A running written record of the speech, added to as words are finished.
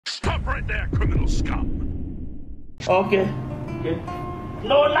right there, criminal scum. Okay.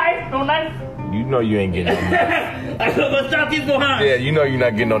 No knife, no knife. You know you ain't getting no knife. I was starting for her. Yeah, you know you're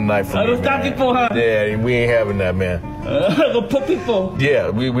not getting no knife from me, I was starting for her. Yeah, we ain't having that, man. Go put people. Yeah,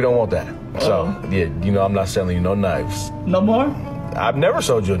 we don't want that. So, yeah, you know I'm not selling you no knives. No more? I've never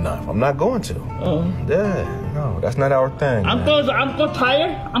sold you a knife. I'm not going to. Yeah, no, that's not our thing. Uncle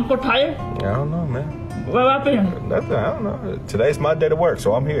tired? Uncle tired? Yeah, I don't know, man. What happened? Nothing, I don't know. Today's my day to work,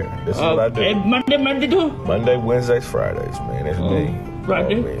 so I'm here. This is what I do. Monday too? Monday, Wednesdays, Fridays, man. It's me.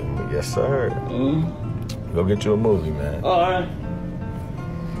 Friday? Yes, sir. Go get you a movie, man. All right.